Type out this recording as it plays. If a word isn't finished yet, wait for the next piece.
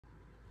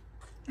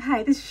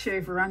Hi, this is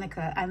Sherry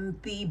Veronica,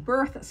 and the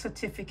birth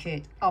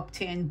certificate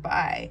obtained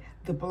by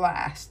The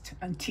Blast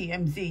and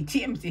TMZ.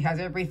 TMZ has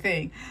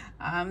everything.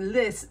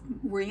 Lists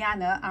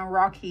Rihanna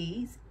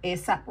and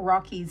ASAP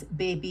Rocky's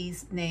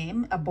baby's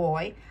name, a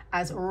boy,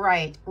 as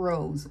Riot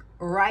Rose.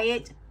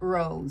 Riot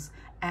Rose.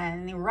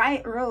 And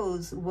Riot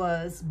Rose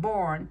was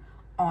born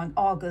on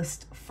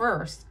August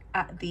 1st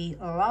at the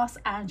Los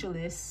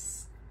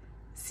Angeles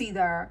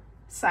Cedar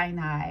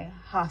Sinai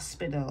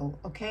Hospital.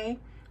 Okay,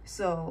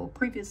 so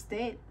previous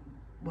date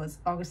was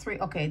August 3.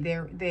 Okay,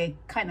 they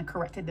kind of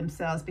corrected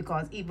themselves,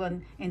 because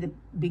even in the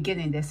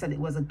beginning they said it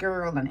was a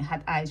girl and it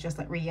had eyes just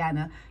like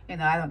Rihanna. You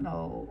know, I don't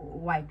know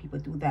why people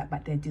do that,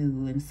 but they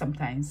do. And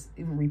sometimes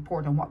we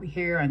report on what we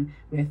hear, and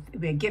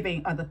we're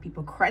giving other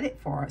people credit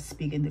for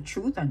speaking the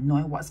truth and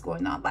knowing what's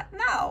going on. But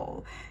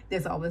no,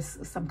 there's always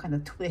some kind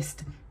of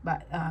twist.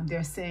 But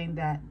they're saying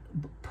that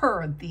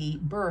per the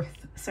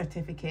birth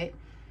certificate,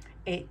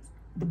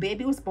 the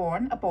baby was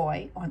born a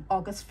boy on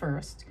August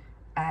 1st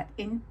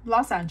in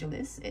Los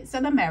Angeles. It's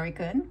an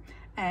American,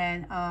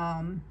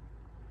 and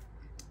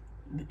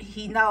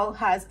he now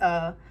has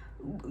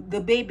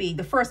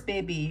the first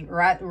baby,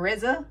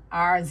 Reza,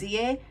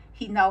 RZA.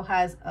 He now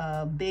has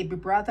a baby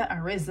brother,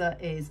 and Reza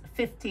is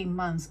 15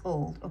 months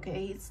old.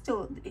 Okay,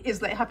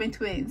 it's like having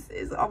twins.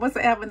 It's almost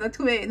like having a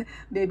twin.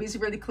 Baby's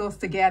really close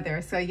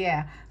together. So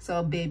yeah,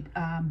 so baby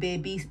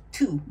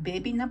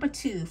number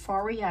 2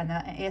 for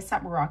Rihanna and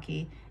ASAP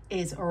Rocky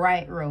is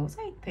Riot Rose.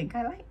 I think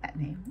I like that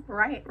name,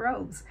 Riot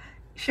Rose.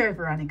 Sherry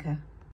Veronica.